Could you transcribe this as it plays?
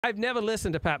I've never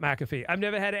listened to Pat McAfee. I've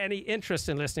never had any interest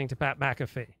in listening to Pat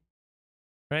McAfee.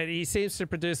 Right? He seems to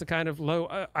produce the kind of low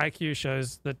IQ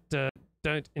shows that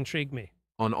don't intrigue me.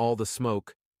 On All the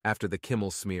Smoke, after the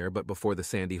Kimmel smear but before the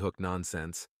Sandy Hook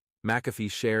nonsense,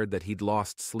 McAfee shared that he'd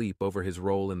lost sleep over his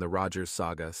role in the Rogers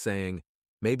saga, saying,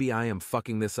 "Maybe I am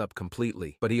fucking this up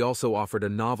completely," but he also offered a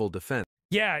novel defense.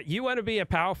 Yeah, you want to be a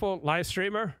powerful live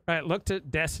streamer? Right, look to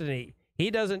Destiny. He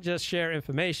doesn't just share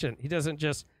information. He doesn't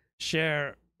just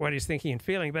share what he's thinking and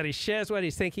feeling, but he shares what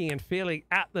he's thinking and feeling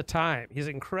at the time. He's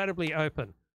incredibly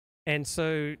open. And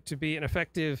so to be an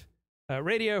effective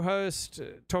radio host,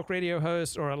 talk radio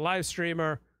host, or a live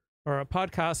streamer, or a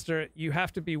podcaster, you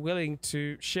have to be willing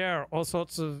to share all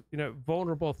sorts of,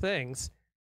 vulnerable things.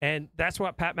 And that's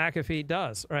what Pat McAfee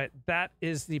does, right? That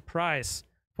is the price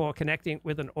for connecting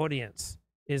with an audience,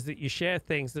 is that you share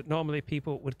things that normally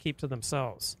people would keep to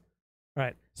themselves,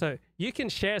 right? So you can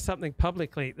share something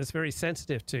publicly that's very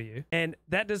sensitive to you. And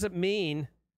that doesn't mean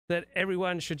that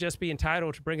everyone should just be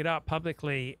entitled to bring it up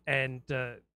publicly and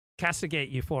castigate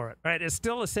you for it, right? It's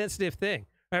still a sensitive thing.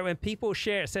 Right, when people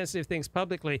share sensitive things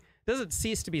publicly, it doesn't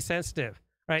cease to be sensitive,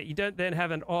 right? You don't then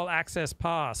have an all-access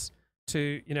pass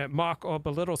to, mock or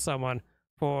belittle someone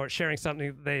for sharing something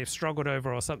that they've struggled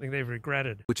over or something they've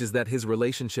regretted. Which is that his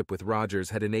relationship with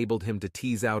Rogers had enabled him to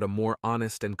tease out a more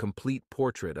honest and complete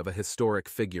portrait of a historic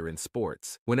figure in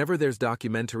sports. Whenever there's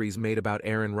documentaries made about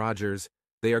Aaron Rodgers,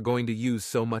 they are going to use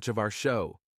so much of our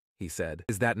show, he said.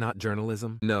 Is that not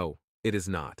journalism? No. It is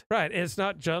not. Right. It's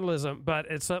not journalism, but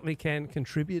it certainly can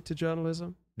contribute to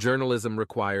journalism. Journalism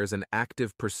requires an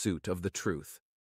active pursuit of the truth.